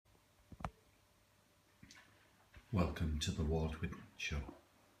Welcome to the Walt Whitman Show.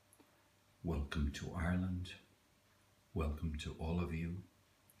 Welcome to Ireland. Welcome to all of you.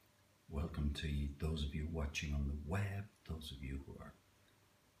 Welcome to those of you watching on the web, those of you who are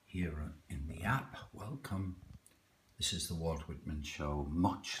here in the app. Welcome. This is the Walt Whitman Show,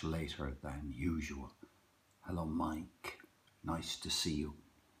 much later than usual. Hello, Mike. Nice to see you.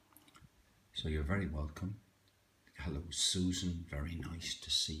 So you're very welcome. Hello, Susan. Very nice to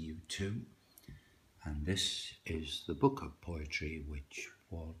see you too. And this is the book of poetry which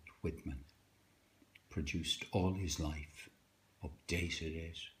Walt Whitman produced all his life, updated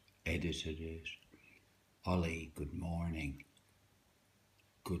it, edited it. Ollie, good morning.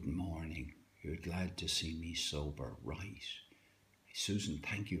 Good morning. You're glad to see me sober, right? Susan,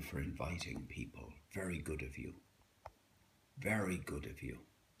 thank you for inviting people. Very good of you. Very good of you.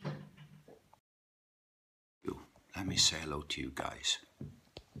 Let me say hello to you guys.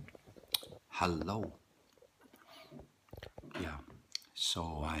 Hello. Yeah,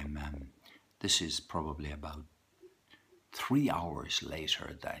 so this is probably about 3 hours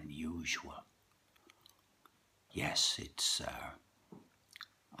later than usual. Yes,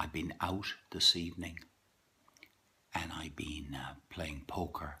 I've been out this evening and I've been playing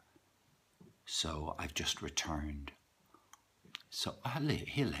poker. So I've just returned. So,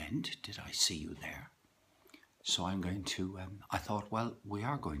 Hillend, did I see you there? So I'm going to, I thought, well, we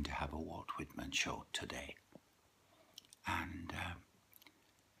are going to have a Walt Whitman show today. And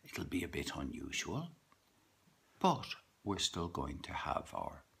it'll be a bit unusual, but we're still going to have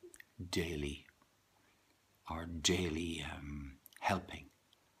our daily helping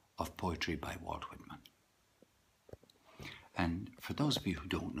of poetry by Walt Whitman. And for those of you who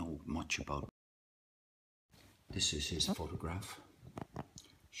don't know much about, this is his photograph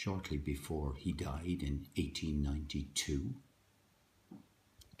shortly before he died in 1892,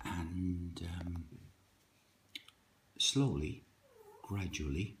 and slowly,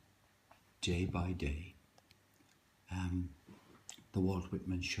 gradually, day by day, the Walt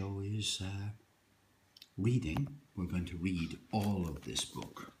Whitman Show is reading. We're going to read all of this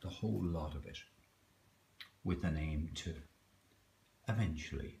book, the whole lot of it, with an aim to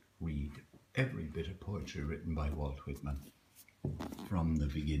eventually read every bit of poetry written by Walt Whitman from the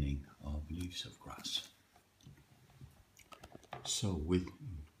beginning of Leaves of Grass. So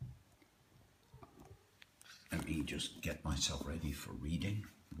let me just get myself ready for reading.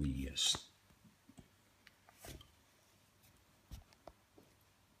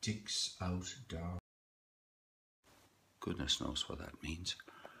 Sticks out dark. Goodness knows what that means.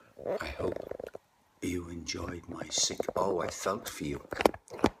 I hope you enjoyed my sick. Oh, I felt for you.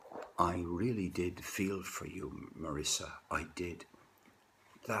 I really did feel for you, Marissa. I did.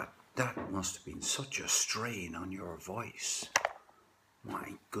 That must have been such a strain on your voice.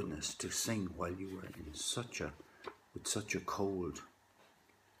 My goodness, to sing while you were in with such a cold.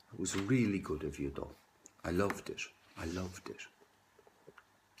 It was really good of you, though. I loved it. I loved it.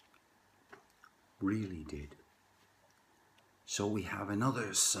 Really did. So we have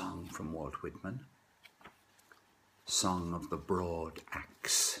another song from Walt Whitman. Song of the Broad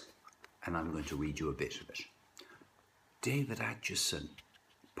Axe. And I'm going to read you a bit of it. David Atchison,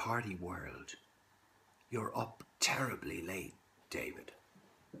 Party World. You're up terribly late, David.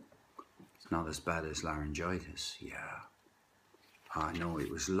 It's not as bad as laryngitis, yeah. I know, it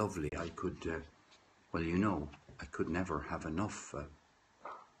was lovely. I could, well, you know, I could never have enough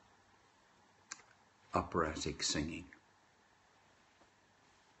operatic singing.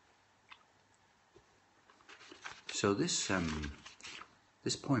 So this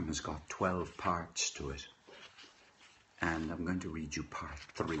poem has got 12 parts to it, and I'm going to read you part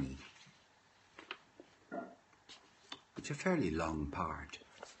 3. It's a fairly long part.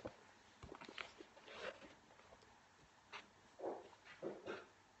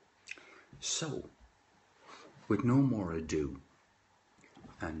 So, with no more ado,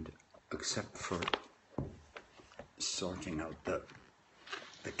 and except for sorting out the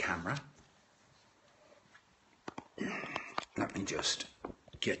camera, let me just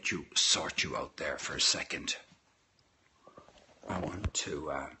sort you out there for a second. I want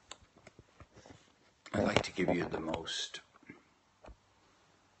to, I'd like to give you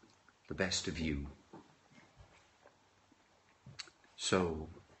the best of you. So,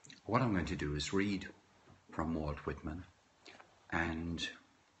 what I'm going to do is read from Walt Whitman, and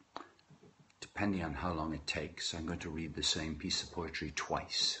depending on how long it takes, I'm going to read the same piece of poetry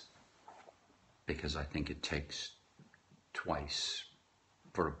twice, because I think it takes twice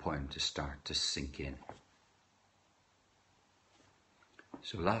for a poem to start to sink in.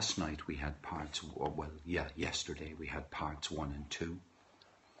 So last night we had yesterday we had parts 1 and 2,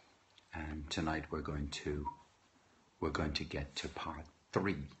 and tonight we're going to we're going to get to part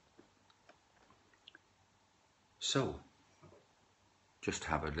 3. So, just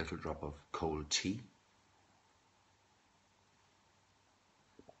have a little drop of cold tea.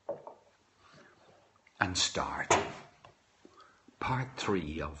 And start. Part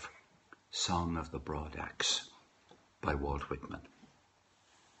 3 of Song of the Broad Axe by Walt Whitman.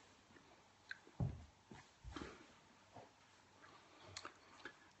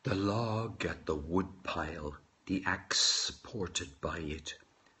 The log at the wood pile, the axe supported by it,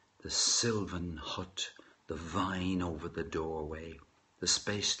 the sylvan hut, the vine over the doorway, the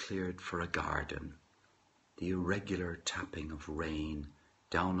space cleared for a garden, the irregular tapping of rain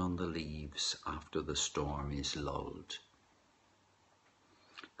down on the leaves after the storm is lulled,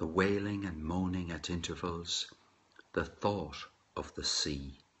 the wailing and moaning at intervals, the thought of the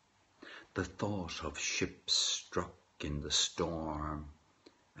sea, the thought of ships struck in the storm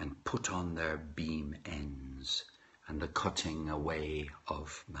and put on their beam ends, and the cutting away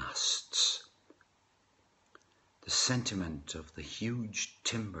of masts. The sentiment of the huge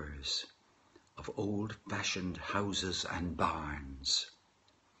timbers of old-fashioned houses and barns.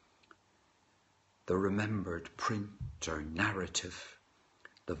 The remembered print or narrative,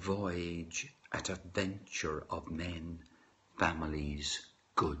 the voyage at a venture of men, families,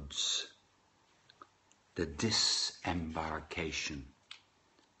 goods. The disembarkation,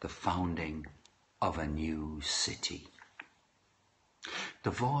 the founding of a new city.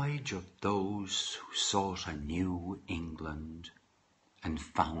 The voyage of those who sought a new England and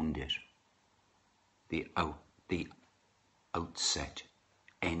found it. The outset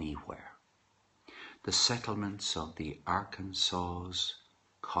anywhere. The settlements of the Arkansas,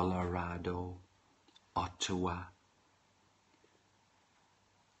 Colorado, Ottawa,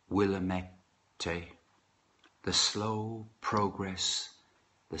 Willamette, the slow progress,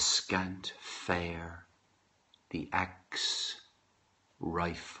 the scant fare, the axe,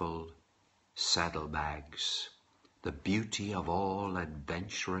 rifle, saddlebags, the beauty of all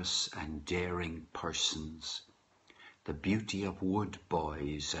adventurous and daring persons, the beauty of wood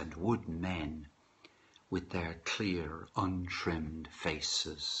boys and wood men with their clear, untrimmed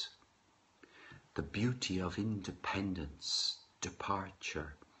faces, the beauty of independence,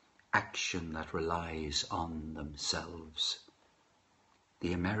 departure, action that relies on themselves,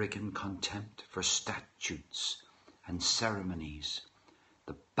 the American contempt for statutes and ceremonies,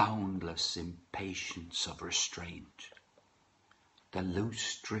 the boundless impatience of restraint, the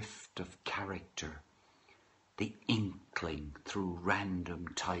loose drift of character, the inkling through random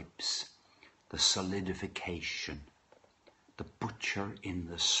types, the solidification, the butcher in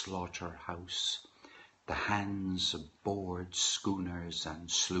the slaughterhouse, the hands aboard schooners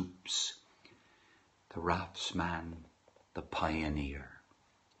and sloops, the raftsman, the pioneer,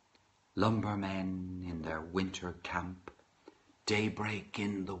 lumbermen in their winter camp, daybreak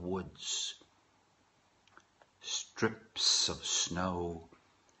in the woods, strips of snow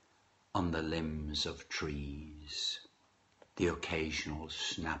on the limbs of trees, the occasional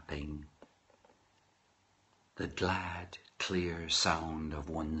snapping, the glad, clear sound of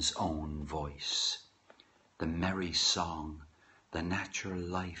one's own voice, the merry song, the natural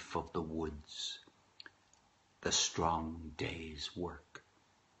life of the woods, the strong day's work,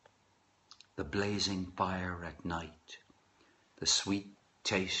 the blazing fire at night, the sweet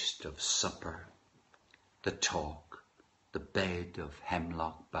taste of supper, the talk, the bed of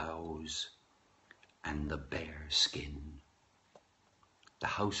hemlock boughs, and the bear skin. The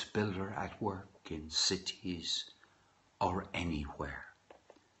house builder at work in cities or anywhere.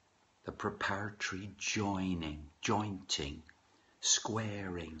 The preparatory jointing,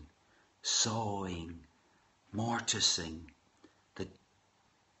 squaring, sawing, mortising,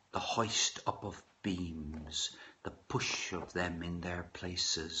 the hoist up of beams, the push of them in their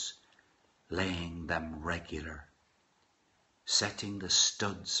places, laying them regular, setting the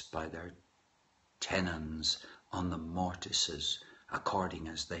studs by their tenons on the mortises according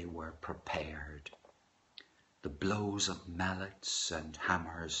as they were prepared, the blows of mallets and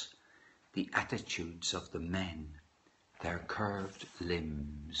hammers, the attitudes of the men, their curved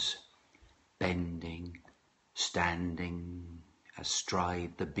limbs, bending, standing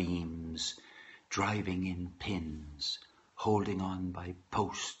astride the beams, driving in pins, holding on by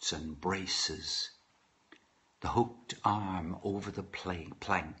posts and braces, the hooked arm over the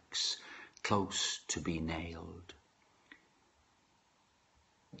planks, close to be nailed.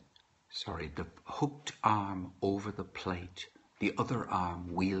 The hooked arm over the plate, the other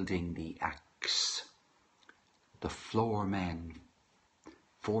arm wielding the axe. The floor men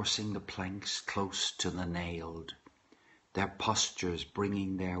forcing the planks close to the nailed, their postures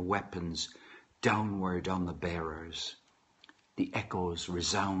bringing their weapons downward on the bearers, the echoes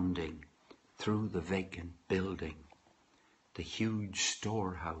resounding through the vacant building, the huge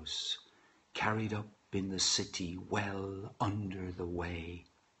storehouse carried up in the city well under the way.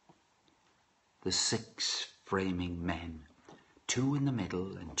 The 6 framing men, 2 in the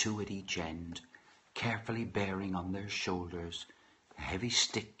middle and 2 at each end, carefully bearing on their shoulders a heavy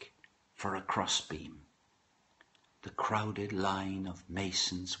stick for a crossbeam. The crowded line of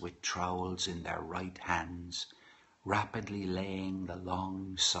masons with trowels in their right hands, rapidly laying the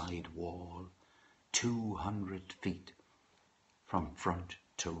long side wall, 200 feet from front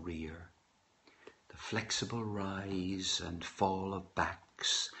to rear. The flexible rise and fall of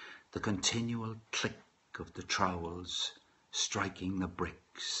backs, the continual click of the trowels striking the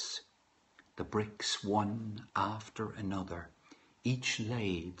bricks one after another, each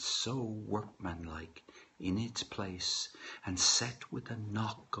laid so workmanlike in its place and set with a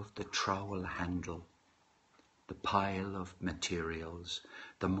knock of the trowel handle. The pile of materials,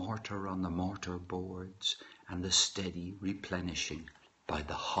 the mortar on the mortar boards, and the steady replenishing by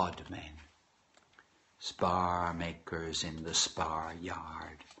the hod men. Spar makers in the spar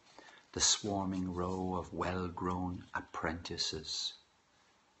yard, the swarming row of well-grown apprentices,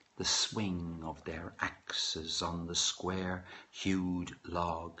 the swing of their axes on the square-hewed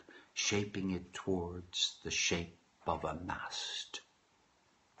log, shaping it towards the shape of a mast.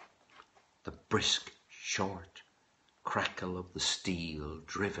 The brisk, short crackle of the steel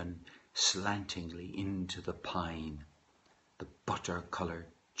driven slantingly into the pine, the butter-coloured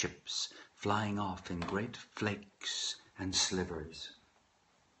chips flying off in great flakes and slivers.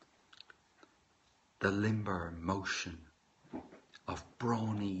 The limber motion of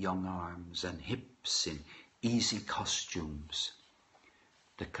brawny young arms and hips in easy costumes,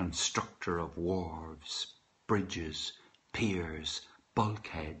 the constructor of wharves, bridges, piers,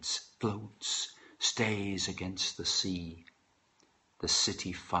 bulkheads, floats, stays against the sea, the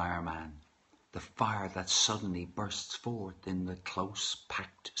city fireman, the fire that suddenly bursts forth in the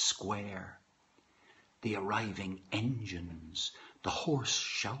close-packed square, the arriving engines, the hoarse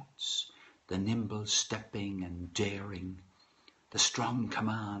shouts, the nimble stepping and daring, the strong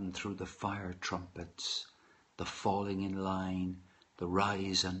command through the fire trumpets, the falling in line, the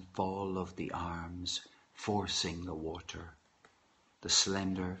rise and fall of the arms forcing the water, the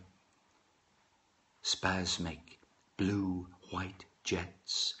slender, spasmic, blue-white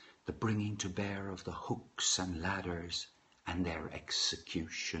jets, the bringing to bear of the hooks and ladders and their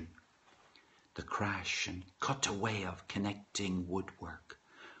execution, the crash and cut away of connecting woodwork,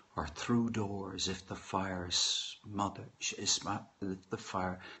 or through doors if the fire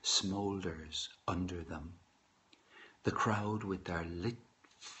smoulders under them, the crowd with their lit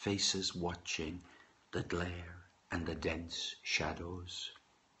faces watching the glare and the dense shadows,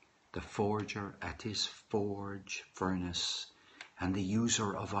 the forger at his forge furnace and the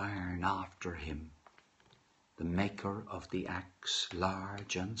user of iron after him, the maker of the axe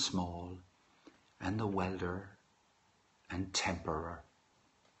large and small, and the welder and temperer,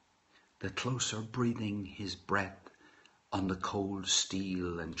 the closer breathing his breath on the cold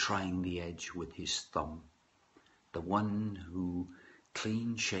steel and trying the edge with his thumb, the one who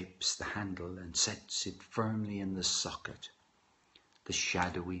clean shapes the handle and sets it firmly in the socket, the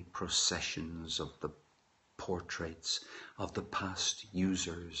shadowy processions of the portraits of the past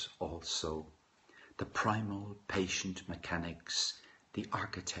users also, the primal patient mechanics, the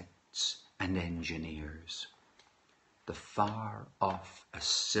architects and engineers, the far-off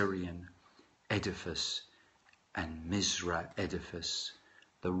Assyrian edifice and Mizra edifice,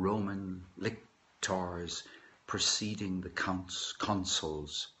 the Roman lictors preceding the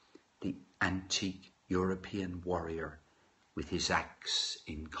consuls, the antique European warrior with his axe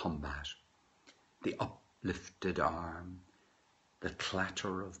in combat, the uplifted arm, the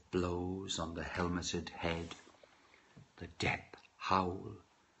clatter of blows on the helmeted head, the death howl,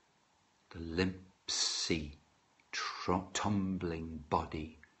 the limp sea, tumbling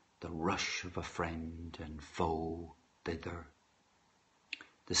body, the rush of a friend and foe thither,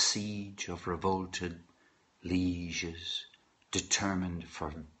 the siege of revolted lieges determined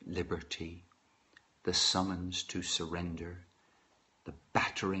for liberty, the summons to surrender, the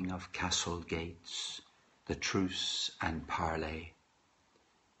battering of castle gates, the truce and parley,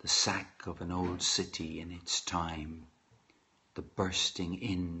 the sack of an old city in its time, the bursting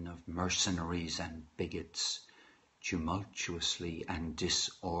in of mercenaries and bigots, tumultuously and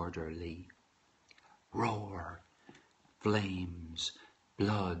disorderly, roar, flames,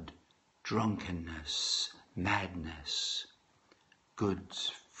 blood, drunkenness, madness,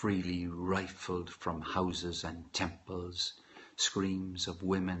 goods freely rifled from houses and temples, screams of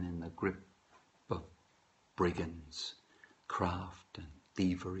women in the grip of brigands, craft and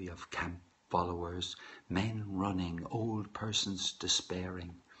thievery of camp followers, men running, old persons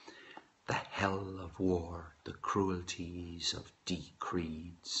despairing, the hell of war, the cruelties of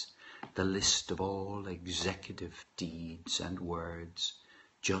decreeds, the list of all executive deeds and words,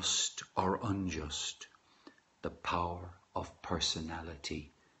 just or unjust, the power of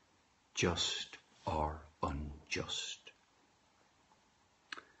personality, just or unjust.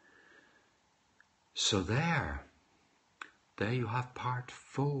 So there you have part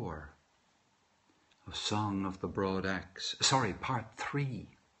 4 of Song of the Broad Axe. Sorry, part 3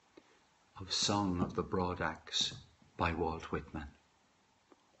 of Song of the Broad Axe by Walt Whitman.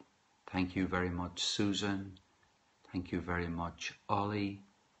 Thank you very much, Susan. Thank you very much, Ollie.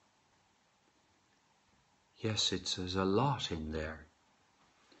 Yes, there's a lot in there.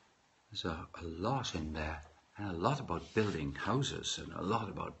 There's a lot in there. And a lot about building houses, and a lot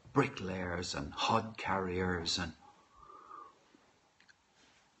about bricklayers and hod carriers and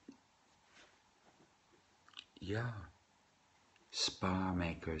spar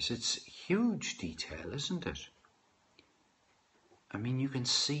makers. It's huge detail, isn't it? I mean, you can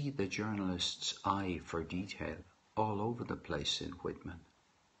see the journalist's eye for detail all over the place in Whitman.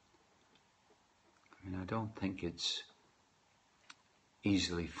 I mean, I don't think it's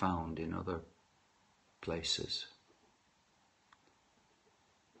easily found in other places.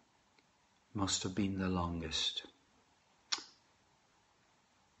 Must have been the longest.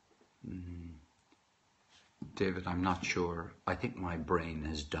 David, I'm not sure. I think my brain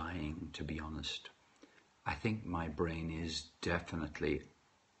is dying, to be honest. I think my brain is definitely,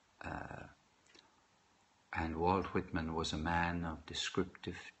 and Walt Whitman was a man of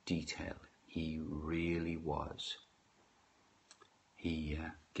descriptive detail. He really was. He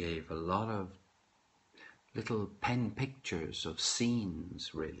gave a lot of little pen pictures of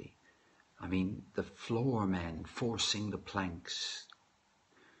scenes, really. I mean, the floor men forcing the planks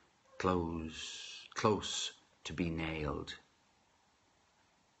close to be nailed.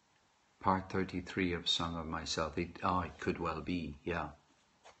 Part 33 of Song of Myself. It could well be, yeah.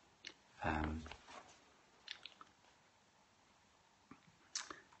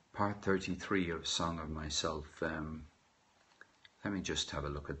 Part 33 of Song of Myself. Let me just have a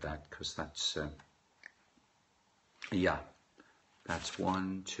look at that, because that's... that's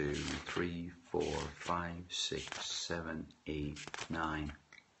 1, 2, 3, 4, 5, 6, 7, 8, 9,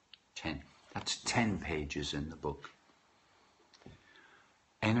 10. That's 10 pages in the book.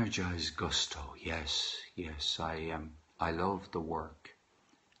 Energized gusto, yes, I love the work.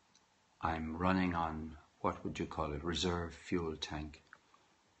 I'm running on, what would you call it, reserve fuel tank.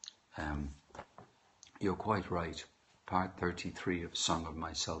 You're quite right. Part 33 of Song of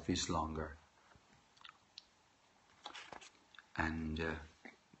Myself is longer. And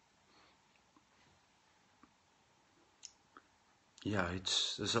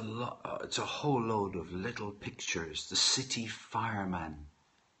there's a lot. It's a whole load of little pictures. The city fireman,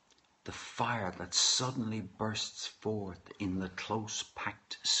 the fire that suddenly bursts forth in the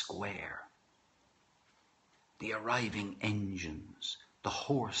close-packed square, the arriving engines, the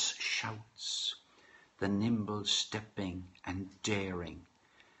hoarse shouts, the nimble stepping and daring,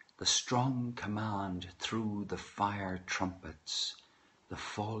 the strong command through the fire trumpets, the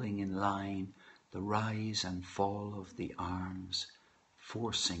falling in line, the rise and fall of the arms,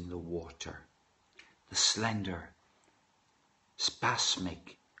 forcing the water, the slender,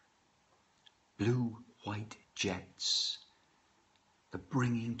 spasmic, blue-white jets, the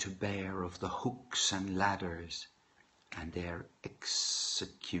bringing to bear of the hooks and ladders and their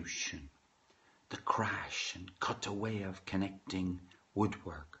execution, the crash and cutaway of connecting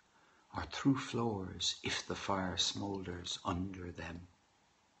woodwork, or through floors if the fire smoulders under them.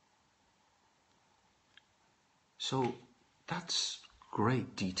 So that's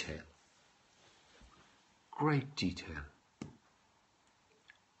great detail. Great detail.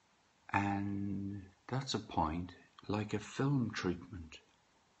 And that's a point, like a film treatment.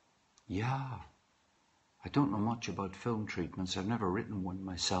 Yeah, I don't know much about film treatments. I've never written one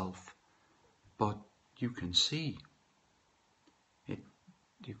myself. But you can see it.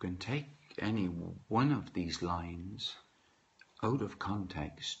 You can take any one of these lines out of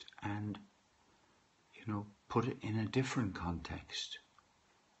context and, put it in a different context.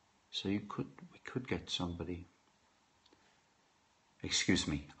 So we could get somebody. Excuse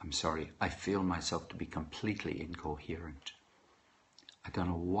me, I'm sorry. I feel myself to be completely incoherent. I don't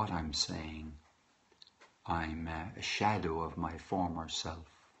know what I'm saying. I'm a shadow of my former self.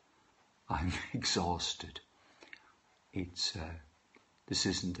 I'm exhausted. This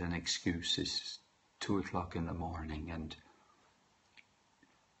isn't an excuse. It's 2:00 in the morning, and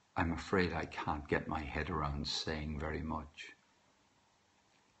I'm afraid I can't get my head around saying very much.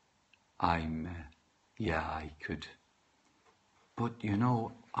 Yeah, I could. But you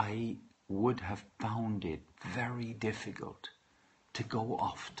know, I would have found it very difficult to go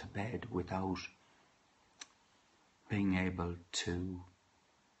off to bed without being able to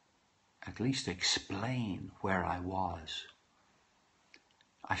at least explain where I was.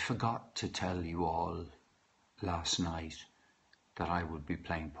 I forgot to tell you all last night that I would be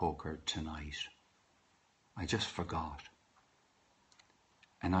playing poker tonight. I just forgot.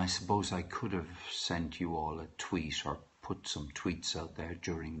 And I suppose I could have sent you all a tweet or put some tweets out there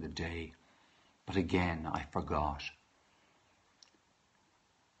during the day. But again, I forgot.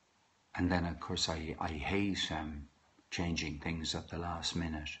 And then, of course, I hate changing things at the last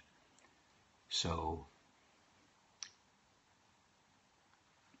minute. So,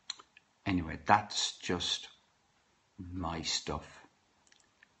 anyway, that's just my stuff.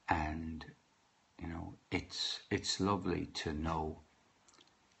 And, you know, it's lovely to know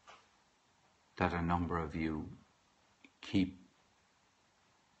that a number of you keeping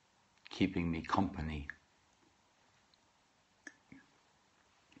me company.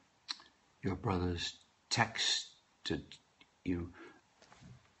 Your brothers texted you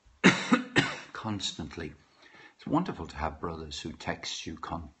constantly. It's wonderful to have brothers who text you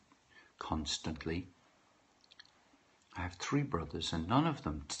constantly. I have 3 brothers and none of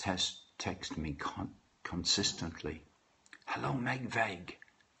them text me consistently. Hello, Megveg.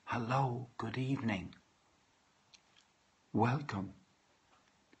 Hello, good evening. Welcome.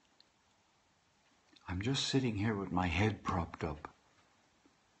 I'm just sitting here with my head propped up.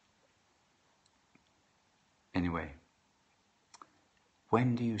 Anyway,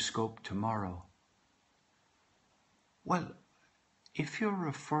 when do you scope tomorrow? Well, if you're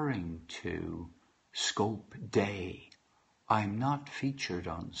referring to Scope Day, I'm not featured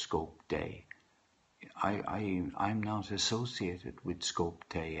on Scope Day. I'm not associated with Scope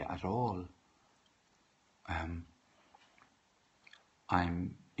Day at all.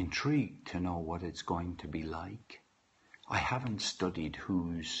 I'm intrigued to know what it's going to be like. I haven't studied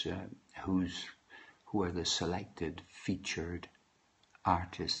who are the selected featured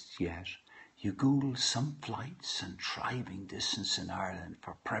artists yet. You Google some flights and driving distance in Ireland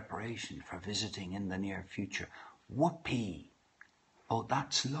for preparation for visiting in the near future. Whoopee! Oh,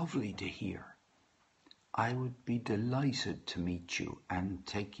 that's lovely to hear. I would be delighted to meet you and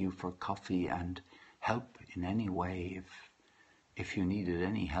take you for coffee and help in any way if you needed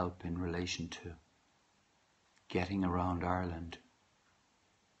any help in relation to getting around Ireland.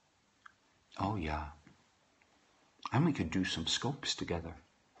 Oh yeah. And we could do some scopes together.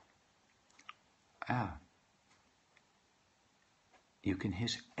 You can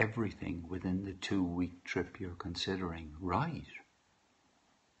hit everything within the 2-week trip you're considering, right?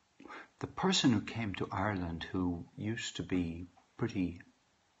 The person who came to Ireland who used to be pretty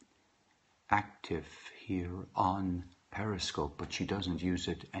active here on Periscope, but she doesn't use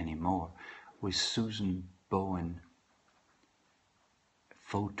it anymore, was Susan Bowen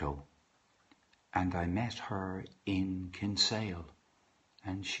Photo. And I met her in Kinsale,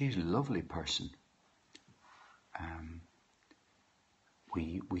 and she's a lovely person.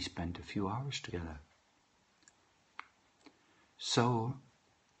 We spent a few hours together. So,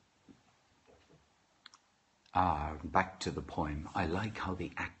 back to the poem. I like how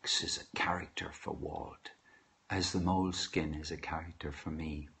the axe is a character for Walt, as the moleskin is a character for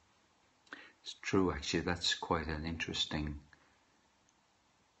me. It's true, actually. That's quite an interesting,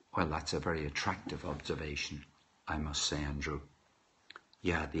 well, that's a very attractive observation, I must say, Andrew.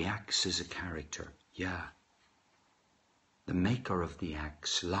 Yeah, the axe is a character, yeah. The maker of the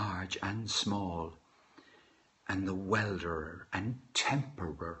axe, large and small, and the welder and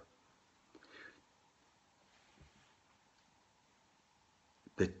temperer,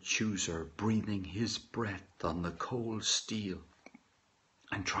 the chooser breathing his breath on the cold steel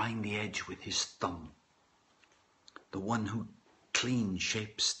and trying the edge with his thumb, the one who clean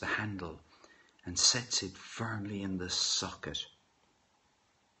shapes the handle and sets it firmly in the socket.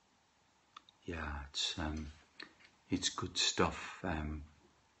 Yeah, it's good stuff.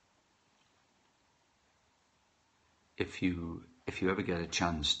 If you ever get a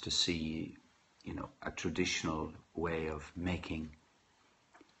chance to see, a traditional way of making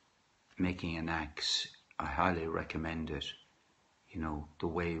an axe, I highly recommend it. The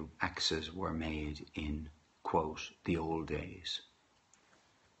way axes were made in, quote, the old days.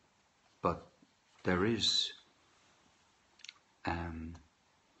 But there is, no,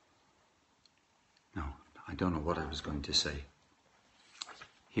 I don't know what I was going to say.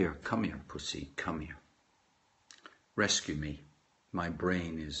 Here, come here, pussy, come here. Rescue me. my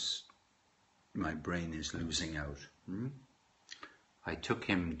brain is losing out. I took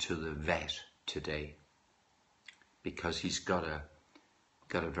him to the vet today because he's got a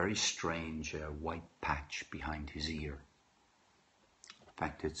very strange white patch behind his ear. In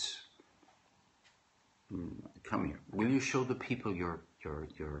fact, it's come here. Will you show the people your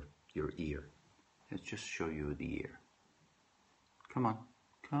ear? Let's just show you the ear. Come on.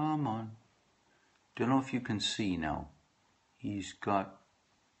 Don't know if you can see now. He's got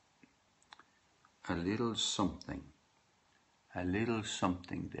a little something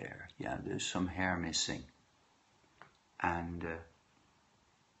there. Yeah, there's some hair missing. And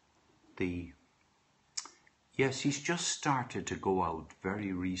yes, he's just started to go out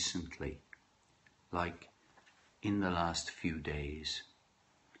very recently, like in the last few days.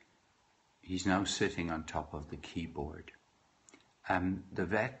 He's now sitting on top of the keyboard. The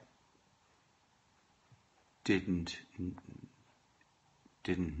vet didn't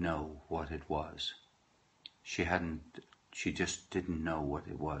know what it was. She just didn't know what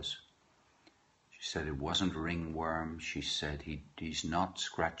it was. She said it wasn't ringworm. She said he's not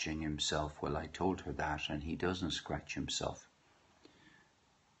scratching himself. Well, I told her that, and he doesn't scratch himself.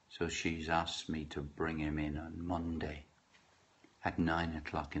 So she's asked me to bring him in on Monday at 9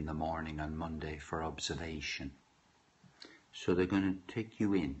 o'clock in the morning on Monday for observation. So they're going to take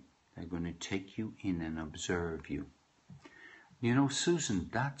you in. They're going to take you in and observe you. You know, Susan,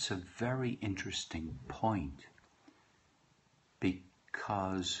 that's a very interesting point,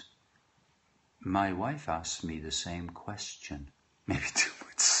 because my wife asked me the same question. Maybe too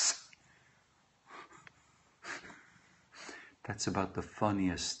much sun. That's about the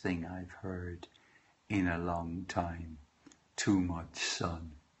funniest thing I've heard in a long time. Too much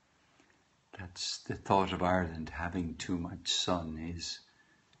sun. That's the thought of Ireland having too much sun is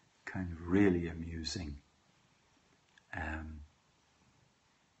kind of really amusing.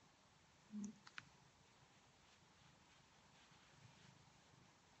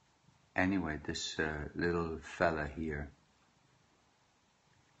 Anyway, this little fella here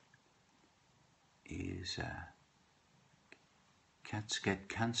is cats get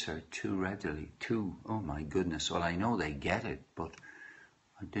cancer too readily. Oh my goodness. Well, I know they get it, but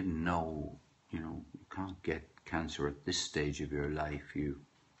I didn't know, you can't get cancer at this stage of your life.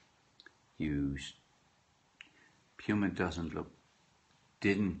 Puma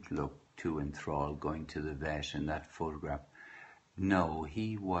didn't look too enthralled going to the vet in that photograph. No,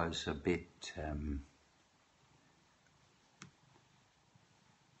 he was a bit,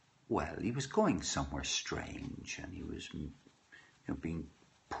 he was going somewhere strange, and he was being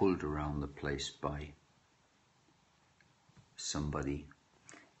pulled around the place by somebody.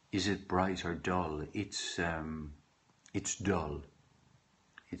 Is it bright or dull? It's dull.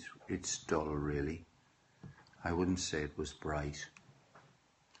 It's dull, really. I wouldn't say it was bright.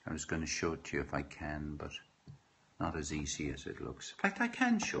 I was going to show it to you if I can, but not as easy as it looks. In fact, I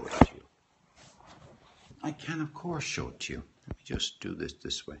can show it to you. I can, of course, show it to you. Let me just do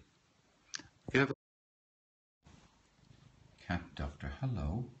this way. You have a cat doctor.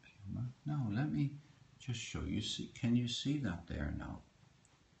 Hello, Puma. No, let me just show you. Can you see that there now?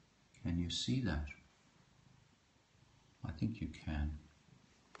 Can you see that? I think you can.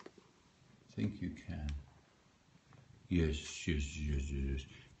 Yes.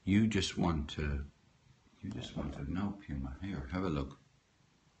 You just want to know, Puma. Here, have a look.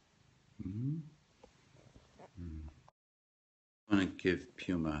 I'm going to give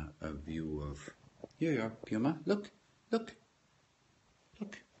Puma a view of... Here you are, Puma. Look.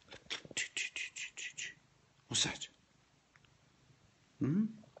 What's that?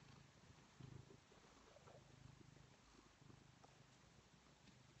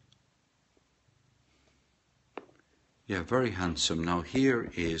 Yeah, very handsome. Now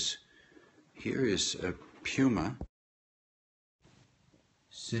here is a Puma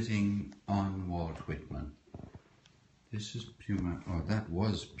sitting on Walt Whitman. This is Puma, or that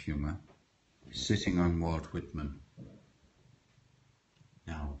was Puma, sitting on Walt Whitman.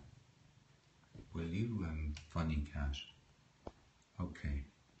 Now, will you, funny cat? Okay.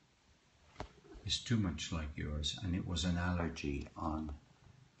 It's too much like yours, and it was an allergy on...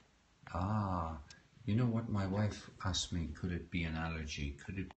 You know what? My wife asked me, could it be an allergy?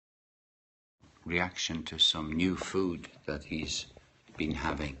 Could it be reaction to some new food that he's been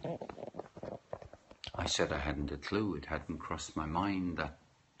having? I said I hadn't a clue. It hadn't crossed my mind that,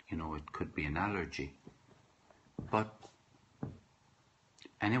 it could be an allergy. But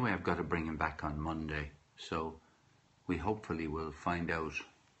anyway, I've got to bring him back on Monday. So we hopefully will find out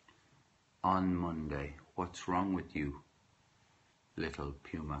on Monday what's wrong with you, little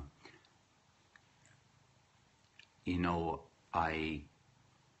Puma. about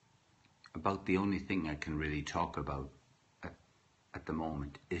the only thing I can really talk about at the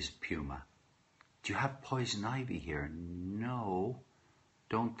moment is Puma. Do you have poison ivy here? No,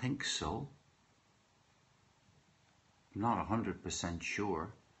 don't think so. I'm not 100%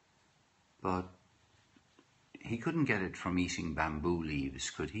 sure, but he couldn't get it from eating bamboo leaves,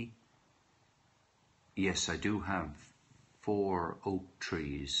 could he? Yes, I do have 4 oak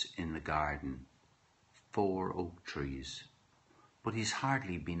trees in the garden. 4 oak trees. But he's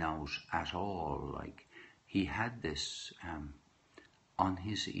hardly been out at all. Like, he had this on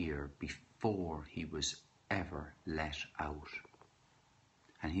his ear before he was ever let out.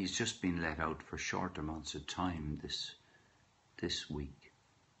 And he's just been let out for short amounts of time this week.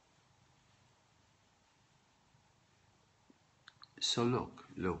 So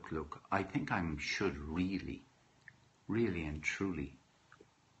look, I think I should really and truly.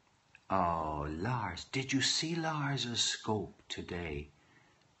 Oh, Lars, did you see Lars's scope today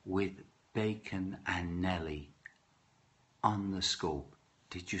with Bacon and Nelly on the scope?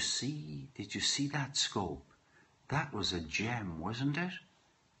 Did you see that scope? That was a gem, wasn't it?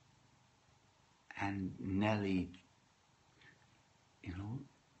 And Nelly,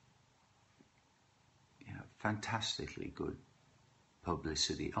 fantastically good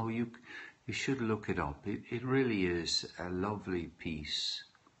publicity. Oh, you should look it up. It really is a lovely piece.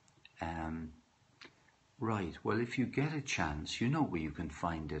 Right, well, if you get a chance, you know where you can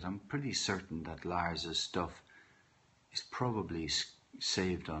find it. I'm pretty certain that Lars's stuff is probably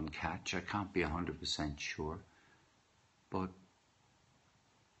saved on Catch. I can't be 100% sure. But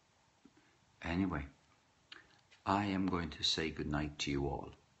anyway, I am going to say goodnight to you all.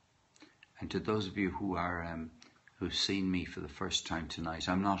 And to those of you who are who've seen me for the first time tonight,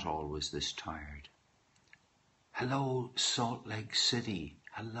 I'm not always this tired. Hello, Salt Lake City.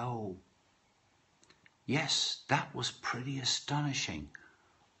 Hello. Yes, that was pretty astonishing.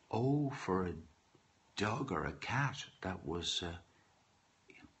 Oh, for a dog or a cat, that was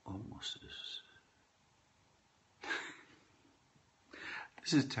almost as...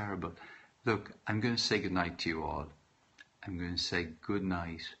 This is terrible. Look, I'm going to say goodnight to you all. I'm going to say good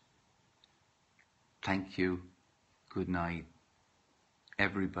night. Thank you. Good night,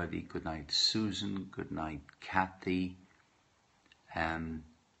 everybody. Good night, Susan. Good night, Kathy.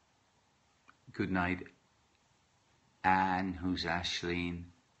 Good night, Anne, who's Ashleen.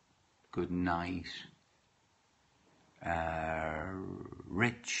 Good night,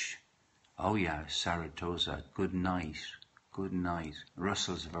 Rich. Oh yeah, Saratoga. Good night. Good night.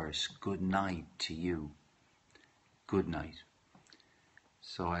 Russell's verse. Good night to you. Good night.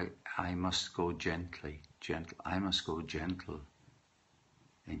 So I must go gentle. I must go gentle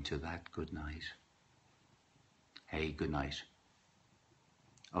into that good night. Hey, good night.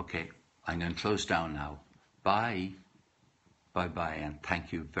 Okay, I'm going to close down now. Bye. Bye-bye, and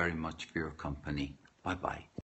thank you very much for your company. Bye-bye.